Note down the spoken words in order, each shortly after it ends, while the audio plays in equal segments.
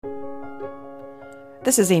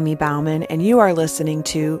This is Amy Bauman, and you are listening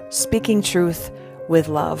to Speaking Truth with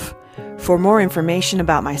Love. For more information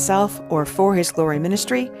about myself or For His Glory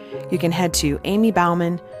Ministry, you can head to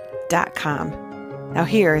amybauman.com. Now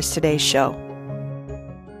here is today's show.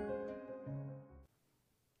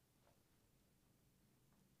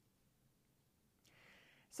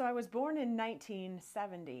 So I was born in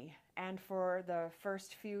 1970, and for the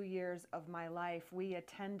first few years of my life, we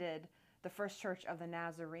attended the First Church of the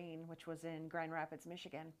Nazarene, which was in Grand Rapids,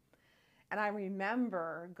 Michigan. And I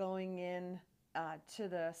remember going in to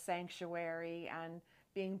the sanctuary and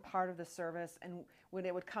being part of the service. And when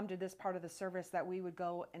it would come to this part of the service, that we would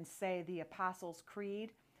go and say the Apostles'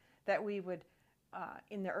 Creed, that we would,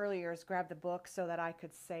 in the early years, grab the book so that I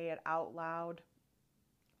could say it out loud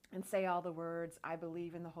and say all the words. I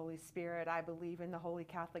believe in the Holy Spirit. I believe in the Holy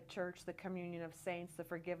Catholic Church, the communion of saints, the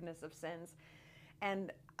forgiveness of sins.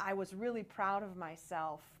 And I was really proud of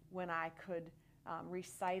myself when I could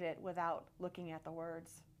recite it without looking at the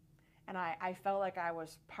words. And I felt like I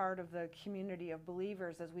was part of the community of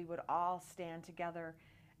believers as we would all stand together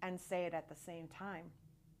and say it at the same time.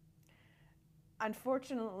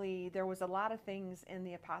 Unfortunately, there was a lot of things in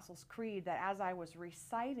the Apostles' Creed that as I was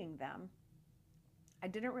reciting them, I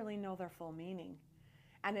didn't really know their full meaning.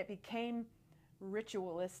 And it became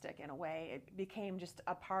ritualistic in a way. It became just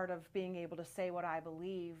a part of being able to say what I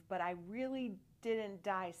believe, but I really didn't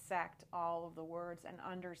dissect all of the words and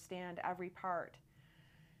understand every part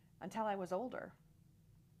until I was older.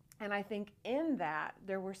 And I think in that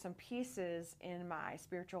there were some pieces in my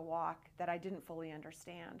spiritual walk that I didn't fully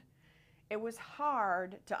understand. It was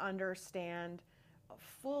hard to understand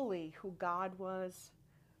fully who God was,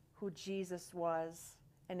 who Jesus was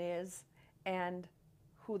and is, and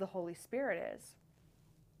who the Holy Spirit is.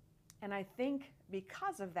 And I think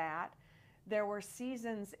because of that, there were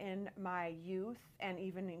seasons in my youth and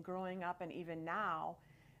even in growing up and even now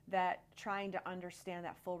that trying to understand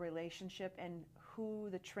that full relationship and who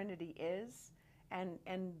the Trinity is and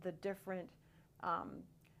the different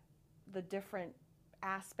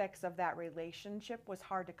aspects of that relationship was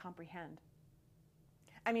hard to comprehend.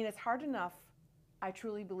 I mean, it's hard enough, I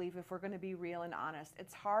truly believe, if we're going to be real and honest,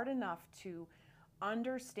 it's hard enough to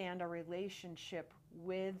understand a relationship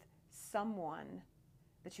with someone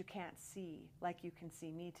that you can't see like you can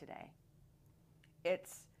see me today.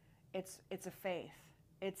 It's a faith.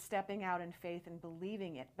 It's stepping out in faith and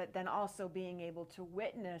believing it, but then also being able to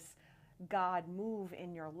witness God move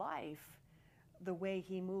in your life the way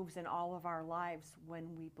He moves in all of our lives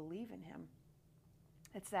when we believe in Him.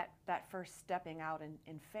 It's that first stepping out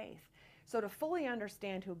in faith. So to fully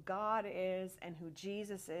understand who God is and who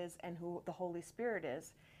Jesus is and who the Holy Spirit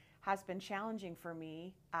is has been challenging for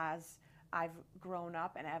me as I've grown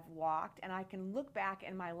up and I've walked. And I can look back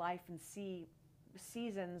in my life and see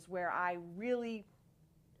seasons where I really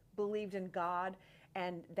believed in God,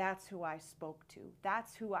 and that's who I spoke to.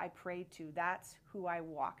 That's who I prayed to. That's who I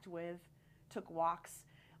walked with, took walks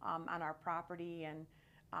on our property and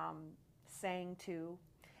sang to.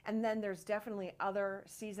 And then there's definitely other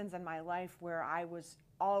seasons in my life where I was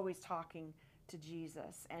always talking to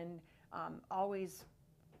Jesus and always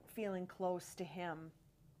feeling close to Him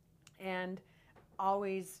and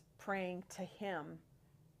always praying to Him.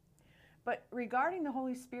 But regarding the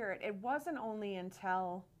Holy Spirit, it wasn't only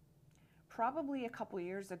until probably a couple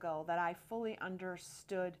years ago that I fully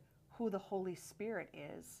understood who the Holy Spirit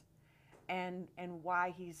is and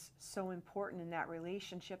why He's so important in that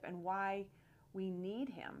relationship and why we need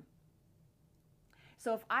Him.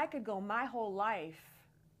 So if I could go my whole life,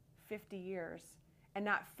 50 years, and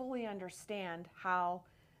not fully understand how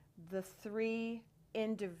the three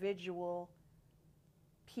individual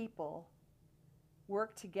people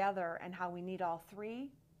work together and how we need all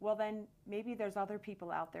three, well then maybe there's other people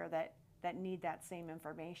out there that need that same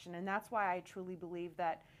information. And that's why I truly believe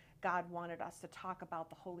that God wanted us to talk about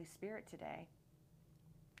the Holy Spirit today,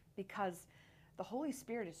 because the Holy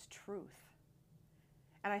Spirit is truth.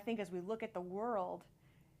 And I think as we look at the world,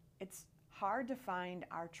 it's hard to find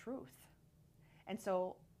our truth. And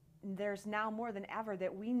so there's now more than ever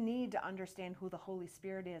that we need to understand who the Holy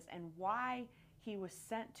Spirit is and why He was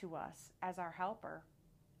sent to us as our helper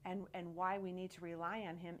and why we need to rely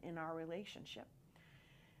on Him in our relationship,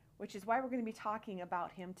 which is why we're going to be talking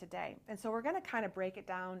about Him today. And so we're going to kind of break it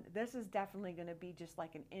down. This is definitely going to be just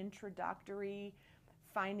like an introductory,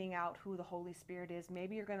 finding out who the Holy Spirit is.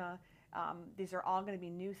 Maybe you're going to, these are all going to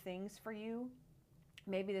be new things for you.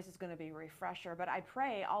 Maybe this is going to be a refresher, but I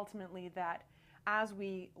pray ultimately that as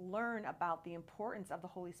we learn about the importance of the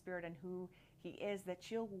Holy Spirit and who He is, that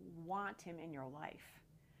you'll want Him in your life,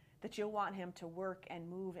 that you'll want Him to work and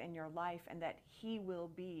move in your life, and that He will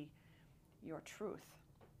be your truth.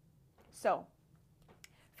 So,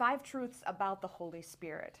 5 truths about the Holy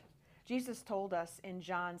Spirit. Jesus told us in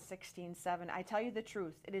John 16:7, I tell you the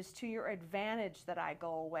truth, it is to your advantage that I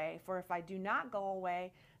go away. For if I do not go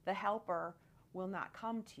away, the Helper will not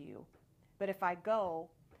come to you. But if I go,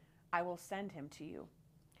 I will send him to you.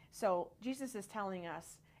 So Jesus is telling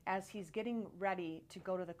us as he's getting ready to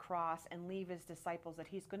go to the cross and leave his disciples that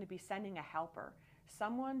he's going to be sending a helper,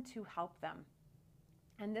 someone to help them.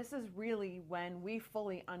 And this is really when we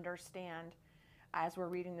fully understand, as we're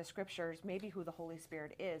reading the scriptures, maybe who the Holy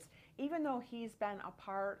Spirit is, even though he's been a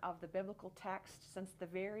part of the biblical text since the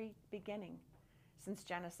very beginning, since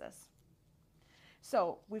Genesis.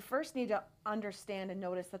 So we first need to understand and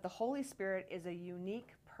notice that the Holy Spirit is a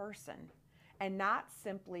unique person and not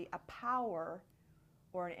simply a power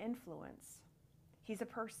or an influence. He's a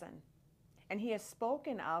person, and he is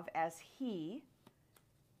spoken of as he,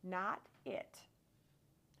 not it.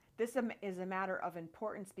 This is a matter of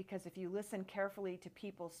importance because if you listen carefully to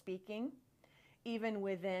people speaking, even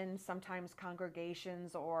within sometimes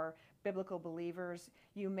congregations or biblical believers,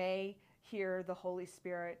 you may hear the Holy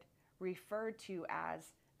Spirit referred to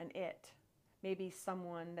as an it, maybe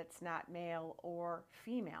someone that's not male or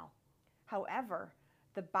female. However,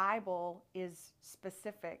 the Bible is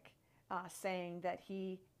specific, saying that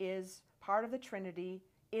he is part of the Trinity,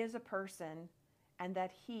 is a person, and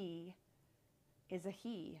that he is a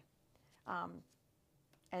he.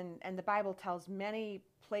 And the Bible tells many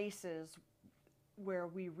places where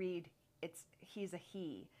we read he's a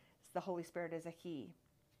he. The Holy Spirit is a he.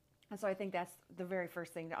 And so I think that's the very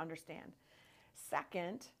first thing to understand.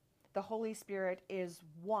 Second, the Holy Spirit is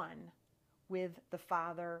one with the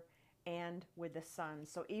Father and with the Son.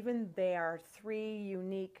 So even they are 3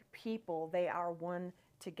 unique people, they are one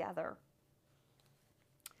together.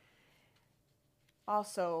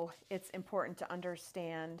 Also, it's important to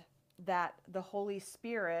understand that the Holy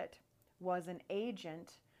Spirit was an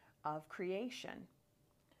agent of creation.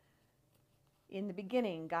 In the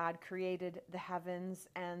beginning, God created the heavens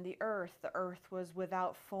and the earth. The earth was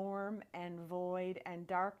without form and void, and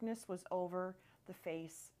darkness was over the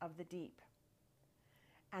face of the deep.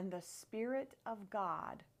 And the Spirit of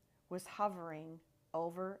God was hovering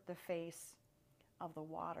over the face of the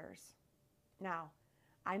waters. Now,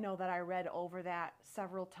 I know that I read over that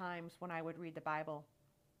several times when I would read the Bible,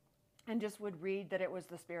 and just would read that it was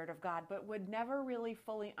the Spirit of God, but would never really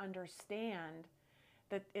fully understand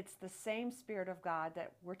that it's the same Spirit of God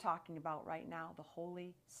that we're talking about right now, the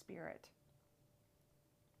Holy Spirit.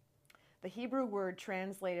 The Hebrew word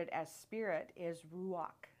translated as spirit is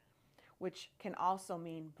ruach, which can also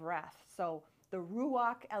mean breath. So the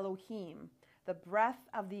Ruach Elohim, the breath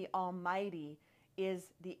of the Almighty,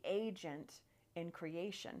 is the agent in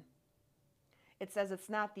creation. It says it's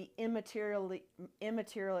not the immateriality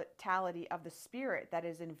of the Spirit that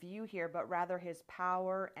is in view here, but rather his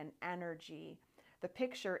power and energy. The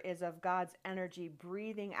picture is of God's energy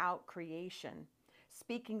breathing out creation,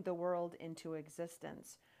 speaking the world into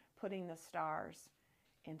existence, putting the stars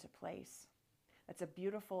into place. That's a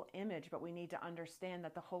beautiful image, but we need to understand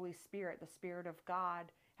that the Holy Spirit, the Spirit of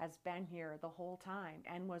God, has been here the whole time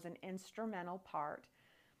and was an instrumental part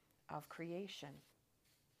of creation.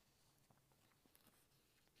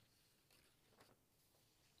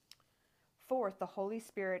 Fourth, the Holy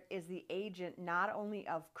Spirit is the agent not only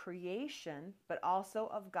of creation, but also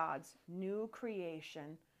of God's new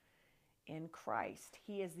creation in Christ.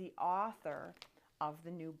 He is the author of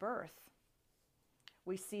the new birth.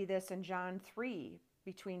 We see this in John 3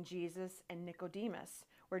 between Jesus and Nicodemus,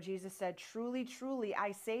 where Jesus said, "Truly, truly,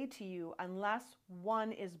 I say to you, unless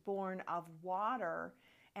one is born of water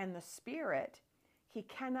and the Spirit, he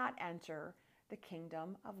cannot enter the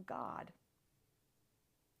kingdom of God."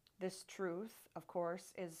 This truth, of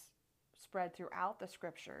course, is spread throughout the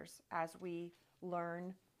scriptures as we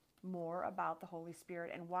learn more about the Holy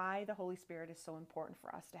Spirit and why the Holy Spirit is so important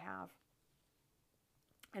for us to have.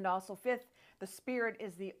 And also, fifth, the Spirit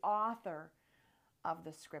is the author of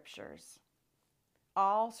the scriptures.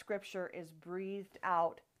 All scripture is breathed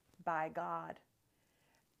out by God.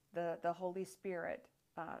 The Holy Spirit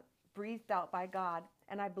breathed out by God.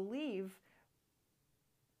 And I believe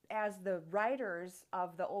as the writers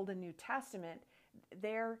of the Old and New Testament,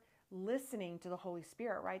 they're listening to the Holy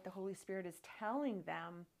Spirit, right? The Holy Spirit is telling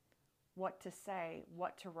them what to say,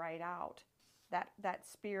 what to write out. That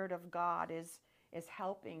Spirit of God is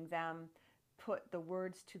helping them put the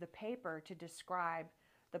words to the paper to describe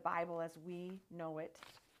the Bible as we know it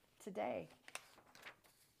today.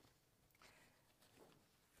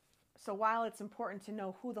 So while it's important to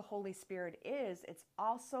know who the Holy Spirit is, it's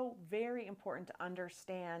also very important to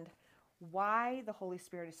understand why the Holy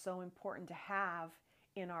Spirit is so important to have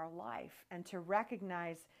in our life, and to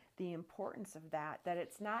recognize the importance of that, that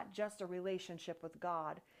it's not just a relationship with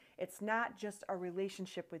God. It's not just a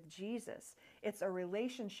relationship with Jesus. It's a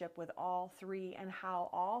relationship with all three, and how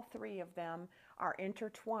all three of them are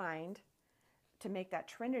intertwined to make that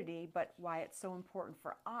Trinity, but why it's so important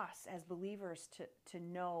for us as believers to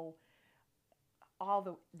know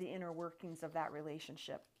all the inner workings of that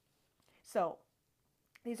relationship. So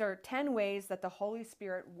these are 10 ways that the Holy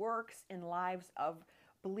Spirit works in lives of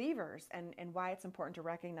believers, and why it's important to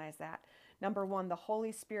recognize that. Number one, the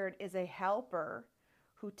Holy Spirit is a helper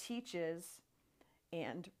who teaches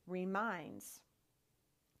and reminds.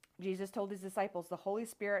 Jesus told his disciples, "The Holy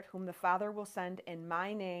Spirit, whom the Father will send in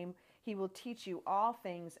my name, he will teach you all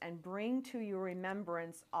things and bring to your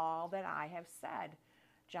remembrance all that I have said."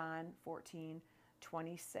 John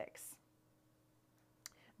 14:26.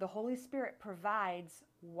 The Holy Spirit provides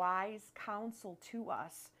wise counsel to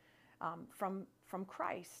us from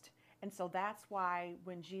Christ. And so that's why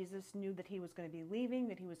when Jesus knew that he was going to be leaving,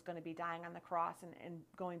 that he was going to be dying on the cross and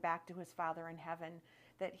going back to his Father in heaven,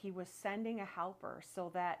 that he was sending a helper so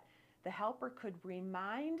that the helper could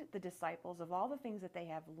remind the disciples of all the things that they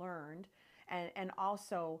have learned, and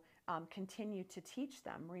also continue to teach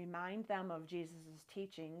them, remind them of Jesus'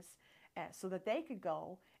 teachings, so that they could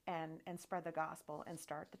go and spread the gospel and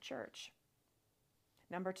start the church.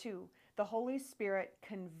 Number two, the Holy Spirit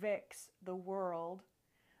convicts the world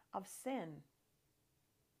of sin.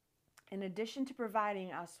 In addition to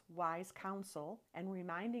providing us wise counsel and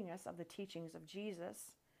reminding us of the teachings of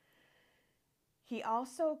Jesus, he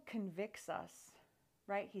also convicts us,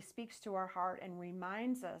 right? He speaks to our heart and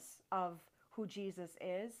reminds us of who Jesus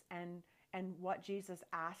is and what Jesus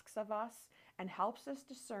asks of us, and helps us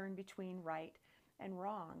discern between right and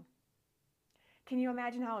wrong. Can you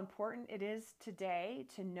imagine how important it is today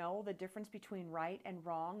to know the difference between right and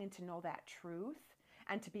wrong, and to know that truth,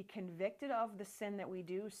 and to be convicted of the sin that we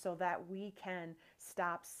do, so that we can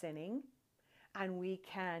stop sinning, and we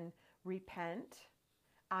can repent,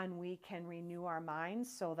 and we can renew our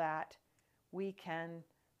minds so that we can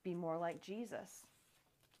be more like Jesus?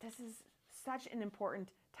 This is such an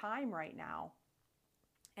important time right now,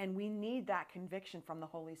 and we need that conviction from the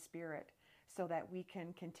Holy Spirit so that we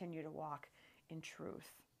can continue to walk in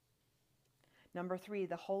truth. Number three,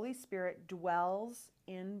 the Holy Spirit dwells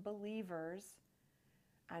in believers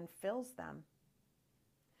and fills them.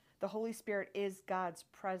 The Holy Spirit is God's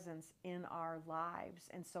presence in our lives,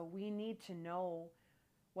 and so we need to know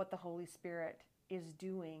what the Holy Spirit is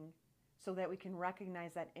doing so that we can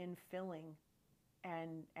recognize that infilling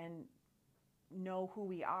and know who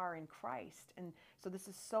we are in Christ. And so this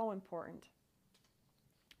is so important.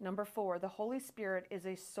 Number four, the Holy Spirit is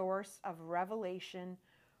a source of revelation,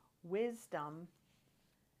 wisdom,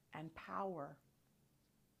 and power.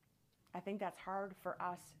 I think that's hard for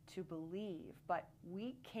us to believe, but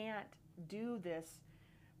we can't do this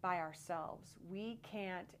by ourselves. We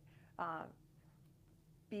can't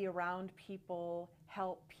be around people,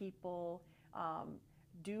 help people,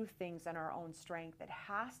 do things in our own strength. It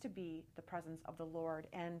has to be the presence of the Lord.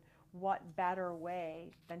 And what better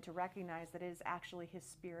way than to recognize that it is actually His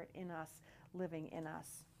Spirit in us, living in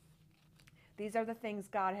us. These are the things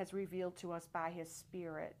God has revealed to us by His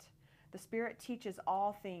Spirit. The Spirit teaches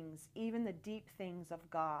all things, even the deep things of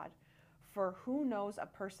God. For who knows a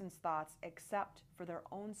person's thoughts except for their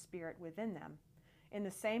own spirit within them? In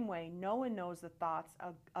the same way, no one knows the thoughts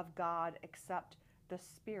of God except the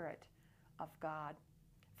Spirit of God.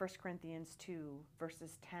 1 Corinthians 2,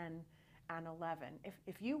 verses 10 and 11.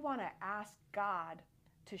 If you want to ask God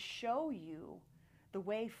to show you the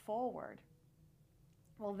way forward,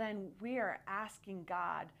 well, then we are asking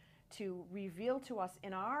God to reveal to us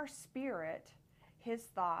in our spirit His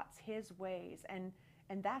thoughts, His ways, and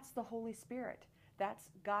that's the Holy Spirit. That's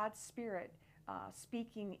God's Spirit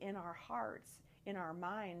speaking in our hearts, in our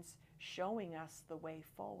minds, showing us the way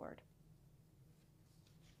forward.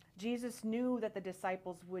 Jesus knew that the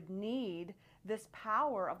disciples would need this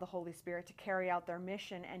power of the Holy Spirit to carry out their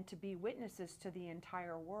mission and to be witnesses to the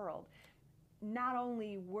entire world. Not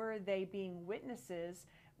only were they being witnesses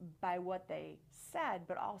by what they said,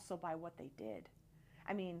 but also by what they did.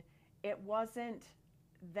 I mean, it wasn't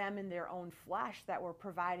them in their own flesh that were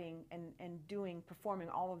providing and performing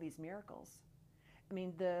all of these miracles. I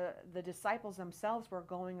mean, the disciples themselves were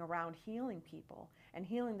going around healing people and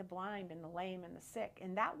healing the blind and the lame and the sick.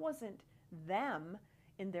 And that wasn't them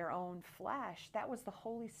in their own flesh. That was the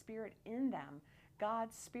Holy Spirit in them,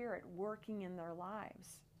 God's Spirit working in their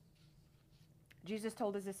lives. Jesus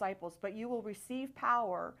told His disciples, "But you will receive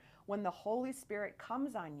power when the Holy Spirit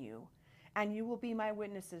comes on you, And you will be my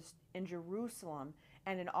witnesses in Jerusalem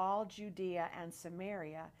and in all Judea and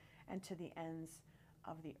Samaria and to the ends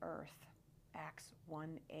of the earth. Acts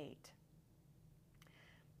 1:8.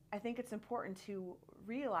 I think it's important to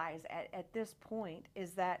realize at this point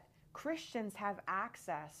is that Christians have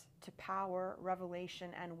access to power,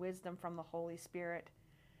 revelation, and wisdom from the Holy Spirit,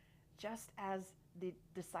 just as the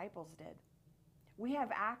disciples did. We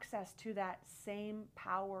have access to that same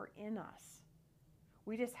power in us.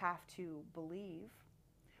 We just have to believe.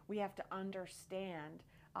 We have to understand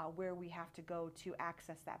where we have to go to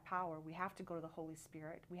access that power. We have to go to the Holy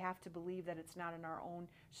Spirit. We have to believe that it's not in our own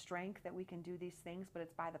strength that we can do these things, but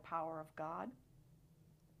it's by the power of God.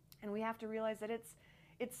 And we have to realize that it's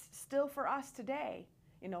still for us today.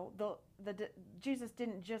 You know, Jesus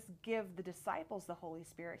didn't just give the disciples the Holy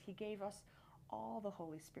Spirit. He gave us all the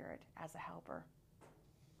Holy Spirit as a helper.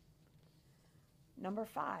 Number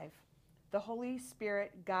 5, the Holy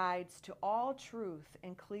Spirit guides to all truth,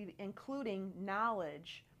 including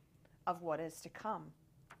knowledge of what is to come.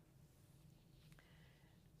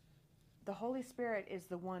 The Holy Spirit is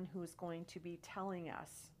the one who is going to be telling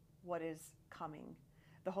us what is coming.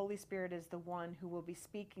 The Holy Spirit is the one who will be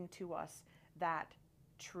speaking to us that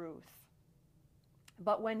truth.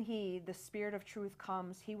 But when He, the Spirit of truth,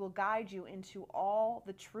 comes, He will guide you into all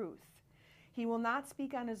the truth. He will not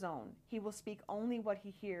speak on His own. He will speak only what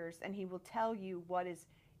He hears, and He will tell you what is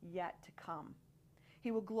yet to come.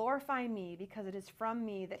 He will glorify me, because it is from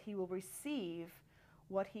me that He will receive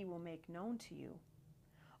what He will make known to you.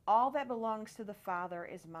 All that belongs to the Father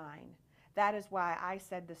is mine. That is why I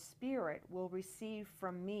said the Spirit will receive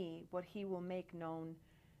from me what He will make known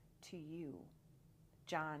to you.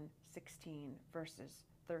 John 16, verses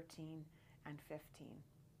 13 and 15.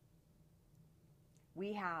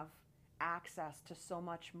 We have access to so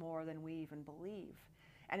much more than we even believe.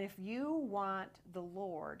 And if you want the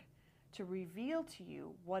Lord to reveal to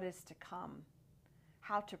you what is to come,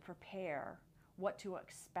 how to prepare, what to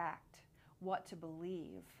expect, what to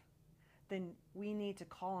believe, then we need to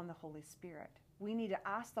call on the Holy Spirit. We need to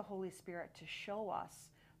ask the Holy Spirit to show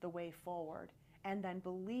us the way forward, and then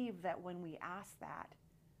believe that when we ask that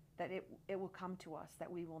it will come to us,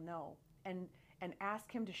 that we will know, and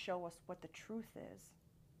ask Him to show us what the truth is.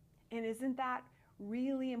 And isn't that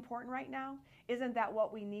really important right now? Isn't that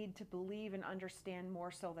what we need to believe and understand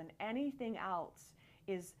more so than anything else,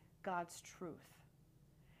 is God's truth?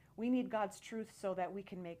 We need God's truth so that we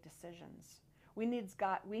can make decisions. We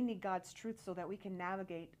need God's truth so that we can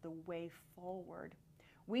navigate the way forward.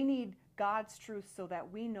 We need God's truth so that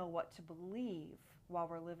we know what to believe while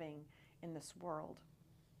we're living in this world.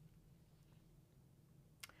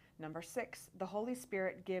 Number 6, the Holy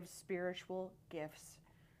Spirit gives spiritual gifts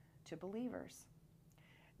to believers.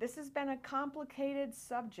 This has been a complicated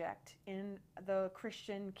subject in the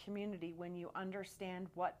Christian community when you understand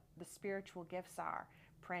what the spiritual gifts are: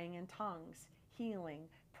 praying in tongues, healing,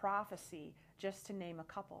 prophecy, just to name a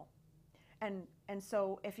couple. And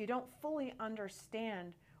so if you don't fully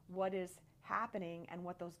understand what is happening and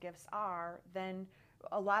what those gifts are, then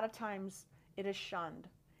a lot of times it is shunned.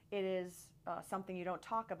 It is something you don't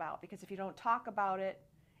talk about, because if you don't talk about it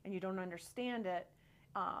and you don't understand it,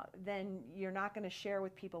 then you're not going to share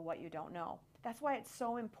with people what you don't know. That's why it's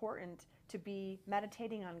so important to be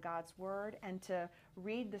meditating on God's Word and to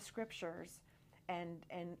read the Scriptures and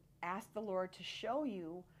ask the Lord to show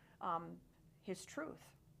you His truth.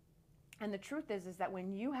 And the truth is that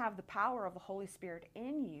when you have the power of the Holy Spirit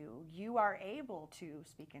in you, you are able to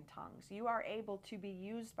speak in tongues. You are able to be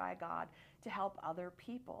used by God to help other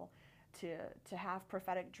people, to have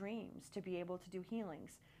prophetic dreams, to be able to do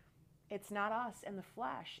healings. It's not us in the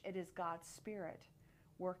flesh. It is God's Spirit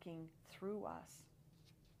working through us.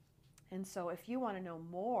 And so if you want to know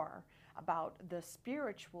more about the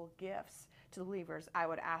spiritual gifts to the believers, I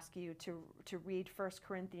would ask you to read 1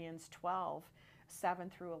 Corinthians 12, 7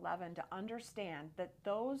 through 11, to understand that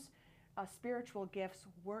those spiritual gifts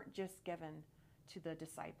weren't just given to the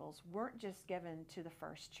disciples, weren't just given to the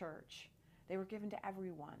first church. They were given to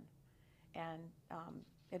everyone. And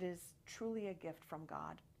it is truly a gift from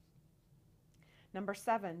God. Number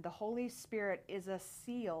 7, the Holy Spirit is a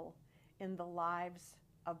seal in the lives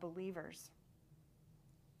of believers.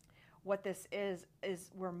 What this is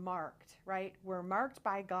we're marked, right? We're marked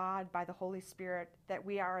by God, by the Holy Spirit, that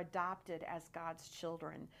we are adopted as God's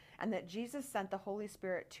children, and that Jesus sent the Holy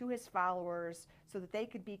Spirit to His followers so that they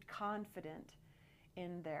could be confident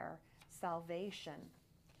in their salvation.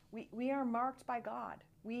 We are marked by God.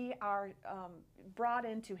 We are brought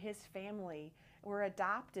into His family. We're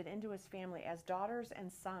adopted into His family as daughters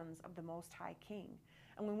and sons of the Most High King.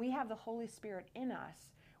 And when we have the Holy Spirit in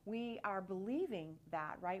us, we are believing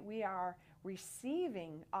that, right? We are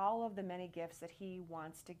receiving all of the many gifts that he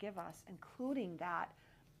wants to give us, including that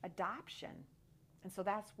adoption. And so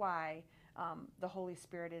that's why the Holy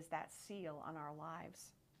Spirit is that seal on our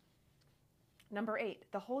lives. Number 8,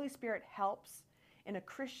 the Holy Spirit helps in a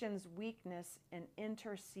Christian's weakness and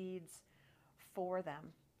intercedes for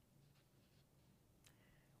them.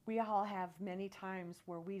 We all have many times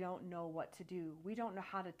where we don't know what to do. We don't know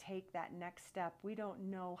how to take that next step. We don't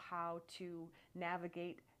know how to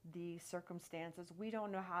navigate the circumstances. We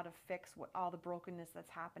don't know how to fix all the brokenness that's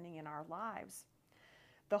happening in our lives.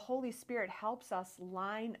 The Holy Spirit helps us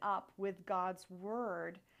line up with God's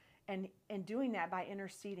Word and doing that by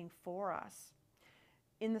interceding for us.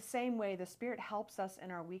 In the same way, the Spirit helps us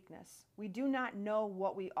in our weakness. We do not know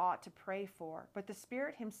what we ought to pray for, but the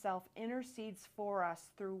Spirit himself intercedes for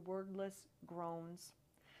us through wordless groans.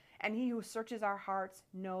 And he who searches our hearts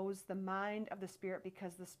knows the mind of the Spirit,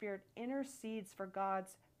 because the Spirit intercedes for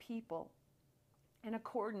God's people in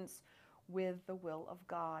accordance with the will of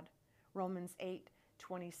God. Romans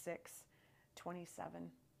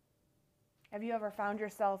 8:26-27. Have you ever found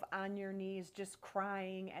yourself on your knees just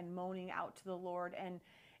crying and moaning out to the Lord, and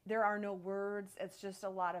there are no words? It's just a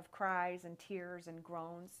lot of cries and tears and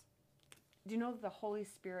groans. Do you know that the Holy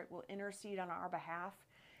Spirit will intercede on our behalf?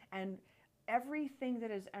 And everything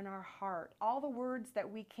that is in our heart, all the words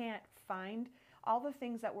that we can't find, all the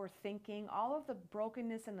things that we're thinking, all of the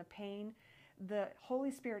brokenness and the pain, the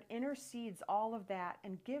Holy Spirit intercedes all of that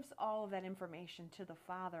and gives all of that information to the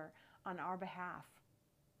Father on our behalf.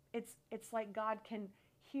 It's like God can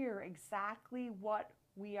hear exactly what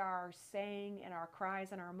we are saying in our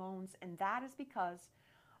cries and our moans, and that is because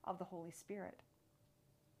of the Holy Spirit.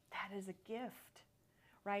 That is a gift,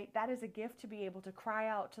 right? That is a gift to be able to cry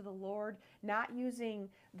out to the Lord, not using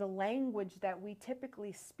the language that we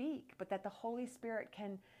typically speak, but that the Holy Spirit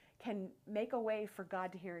can make a way for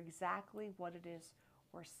God to hear exactly what it is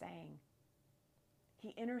we're saying. He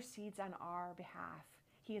intercedes on our behalf.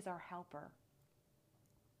 He is our helper.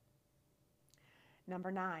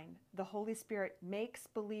 Number 9, the Holy Spirit makes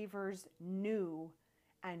believers new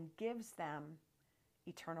and gives them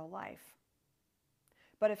eternal life.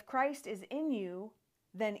 But if Christ is in you,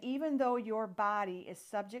 then even though your body is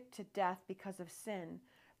subject to death because of sin,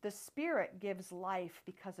 the Spirit gives life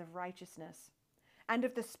because of righteousness. And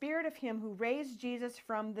if the Spirit of him who raised Jesus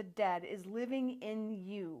from the dead is living in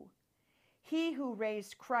you, he who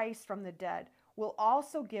raised Christ from the dead will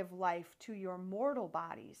also give life to your mortal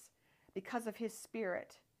bodies because of his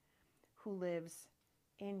Spirit who lives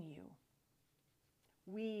in you.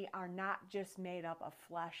 We are not just made up of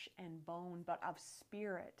flesh and bone, but of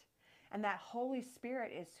spirit. And that Holy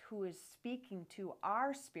Spirit is who is speaking to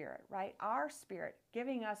our spirit, right? Our spirit,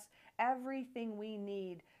 giving us everything we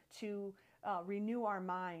need to renew our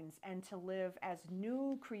minds and to live as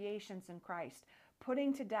new creations in Christ,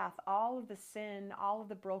 putting to death all of the sin, all of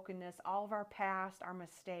the brokenness, all of our past, our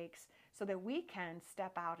mistakes, so that we can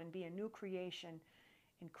step out and be a new creation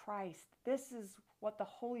in Christ. This is what the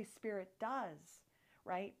Holy Spirit does,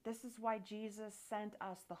 right? This is why Jesus sent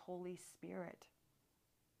us the Holy Spirit.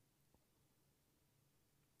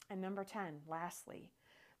 And number 10, lastly,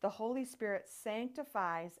 the Holy Spirit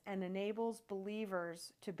sanctifies and enables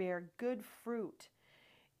believers to bear good fruit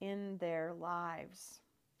in their lives.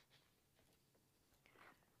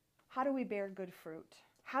 How do we bear good fruit?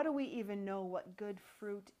 How do we even know what good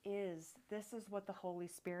fruit is? This is what the Holy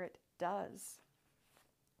Spirit does.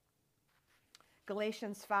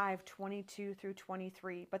 Galatians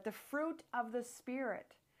 5:22-23. But the fruit of the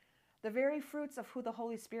Spirit, the very fruits of who the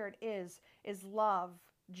Holy Spirit is love,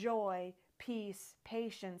 joy, peace,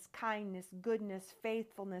 patience, kindness, goodness,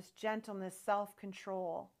 faithfulness, gentleness,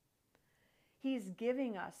 self-control. He's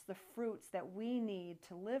giving us the fruits that we need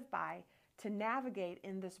to live by to navigate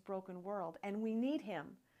in this broken world. And we need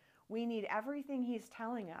him. We need everything he's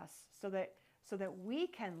telling us so that we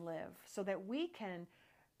can live, so that we can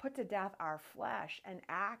put to death our flesh and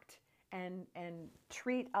act and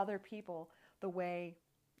treat other people the way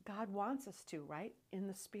God wants us to, right? In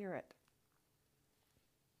the Spirit.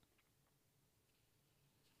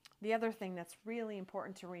 The other thing that's really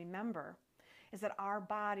important to remember is that our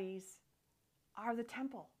bodies are the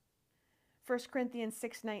temple. 1 Corinthians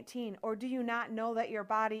 6:19, or do you not know that your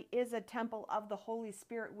body is a temple of the Holy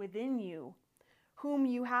Spirit within you, whom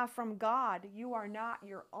you have from God? You are not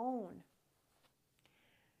your own.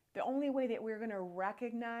 The only way that we're going to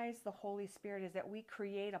recognize the Holy Spirit is that we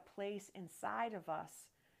create a place inside of us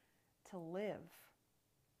to live.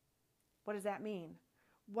 What does that mean?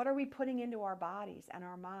 What are we putting into our bodies and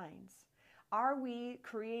our minds? Are we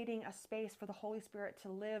creating a space for the Holy Spirit to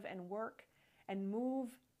live and work and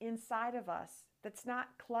move inside of us that's not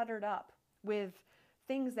cluttered up with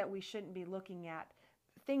things that we shouldn't be looking at,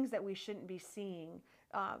 things that we shouldn't be seeing,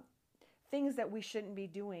 things that we shouldn't be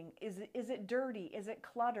doing? Is it dirty? Is it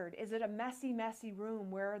cluttered? Is it a messy, messy room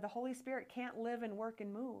where the Holy Spirit can't live and work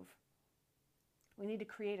and move? We need to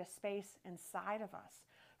create a space inside of us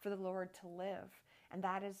for the Lord to live. And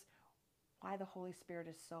that is why the Holy Spirit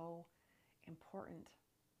is so important.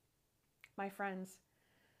 My friends,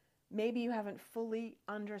 maybe you haven't fully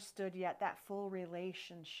understood yet that full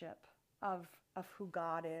relationship of who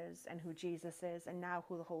God is and who Jesus is and now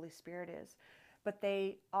who the Holy Spirit is. But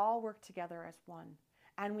they all work together as one.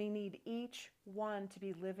 And we need each one to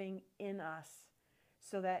be living in us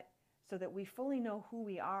so that we fully know who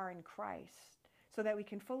we are in Christ, so that we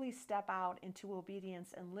can fully step out into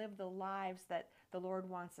obedience and live the lives that the Lord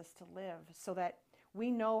wants us to live, so that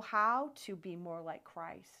we know how to be more like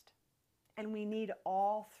Christ. And we need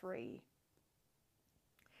all three.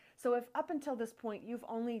 So if up until this point you've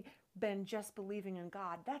only been just believing in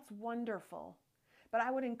God, that's wonderful. But I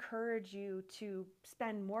would encourage you to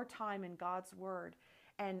spend more time in God's Word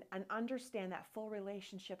and understand that full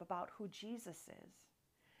relationship about who Jesus is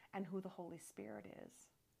and who the Holy Spirit is.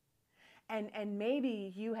 And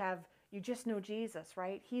maybe you just know Jesus,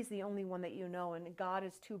 right? He's the only one that you know, and God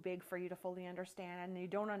is too big for you to fully understand, and you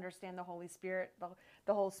don't understand the Holy Spirit.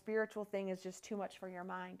 The whole spiritual thing is just too much for your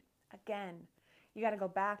mind. Again, you got to go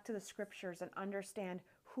back to the scriptures and understand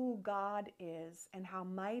who God is and how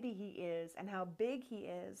mighty He is and how big He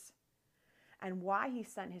is and why He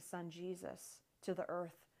sent His Son Jesus to the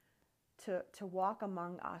earth to walk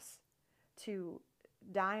among us, to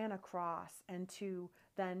die on a cross, and to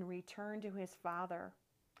then return to His Father.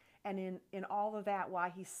 And in all of that, why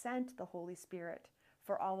He sent the Holy Spirit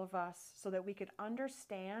for all of us so that we could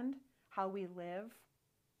understand how we live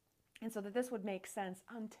and so that this would make sense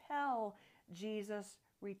until Jesus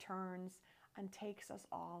returns and takes us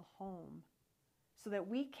all home, so that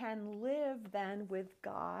we can live then with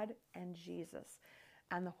God and Jesus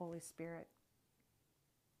and the Holy Spirit.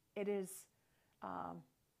 It is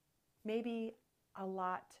maybe a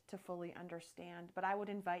lot to fully understand, but I would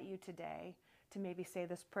invite you today to maybe say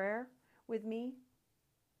this prayer with me.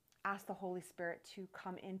 Ask the Holy Spirit to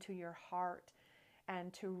come into your heart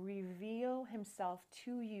and to reveal Himself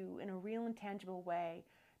to you in a real and tangible way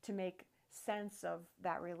to make sense of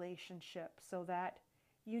that relationship, so that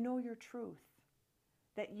you know your truth,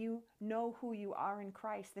 that you know who you are in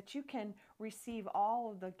Christ, that you can receive all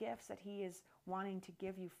of the gifts that He is wanting to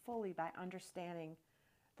give you fully by understanding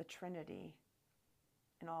the Trinity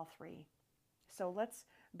in all three. So let's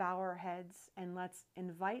bow our heads and let's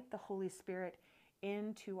invite the Holy Spirit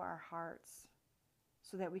into our hearts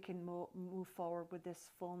so that we can move forward with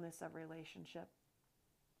this fullness of relationship.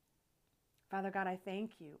 Father God, I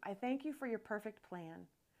thank you. I thank you for your perfect plan.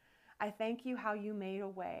 I thank you how you made a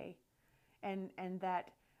way and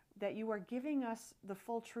that you are giving us the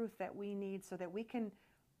full truth that we need so that we can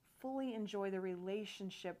fully enjoy the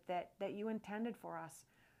relationship that you intended for us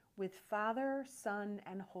with Father, Son,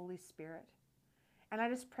 and Holy Spirit. And I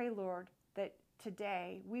just pray, Lord, that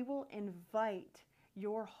today we will invite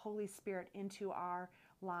your Holy Spirit into our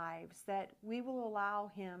lives, that we will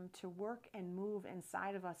allow Him to work and move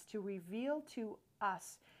inside of us, to reveal to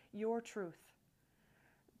us your truth,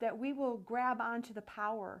 that we will grab onto the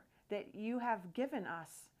power that you have given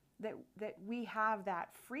us, that we have that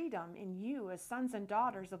freedom in you as sons and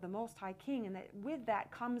daughters of the Most High King, and that with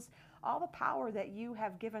that comes all the power that you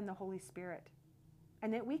have given the Holy Spirit,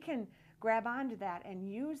 and that we can grab onto that and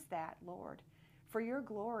use that, Lord, for your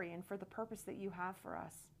glory and for the purpose that you have for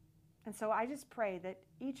us. And so I just pray that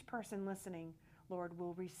each person listening, Lord,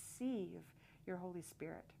 will receive your Holy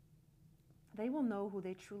Spirit. They will know who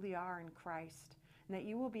they truly are in Christ, and that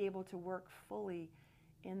you will be able to work fully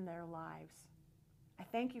in their lives. I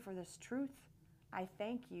thank you for this truth. I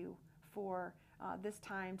thank you for this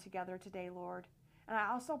time together today, Lord. And I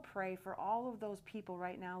also pray for all of those people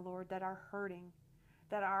right now, Lord, that are hurting,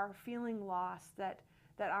 that are feeling lost, that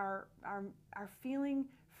are feeling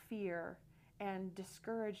fear and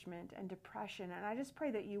discouragement and depression. And I just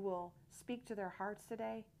pray that you will speak to their hearts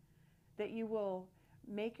today, that you will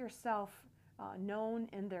make yourself known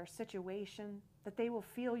in their situation, that they will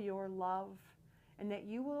feel your love, and that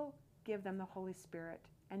you will give them the Holy Spirit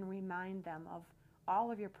and remind them of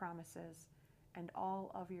all of your promises and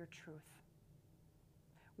all of your truth.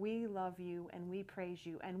 We love you and we praise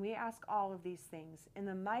you, and we ask all of these things in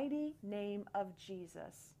the mighty name of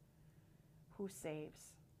Jesus, who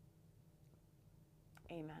saves.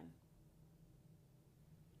 Amen.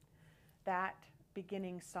 That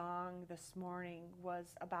beginning song this morning was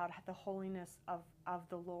about the holiness of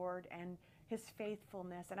the Lord and his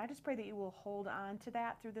faithfulness. And I just pray that you will hold on to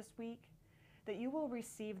that through this week, that you will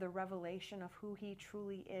receive the revelation of who he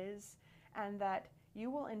truly is, and that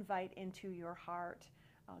you will invite into your heart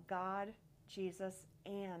God, Jesus,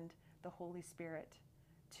 and the Holy Spirit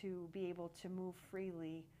to be able to move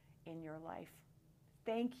freely in your life.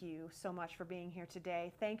 Thank you so much for being here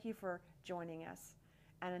today. Thank you for joining us.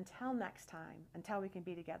 And until next time, until we can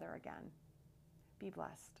be together again, be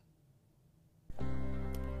blessed.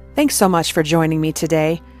 Thanks so much for joining me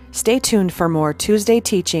today. Stay tuned for more Tuesday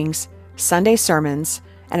teachings, Sunday sermons,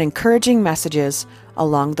 and encouraging messages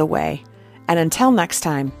along the way. And until next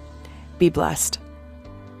time, be blessed.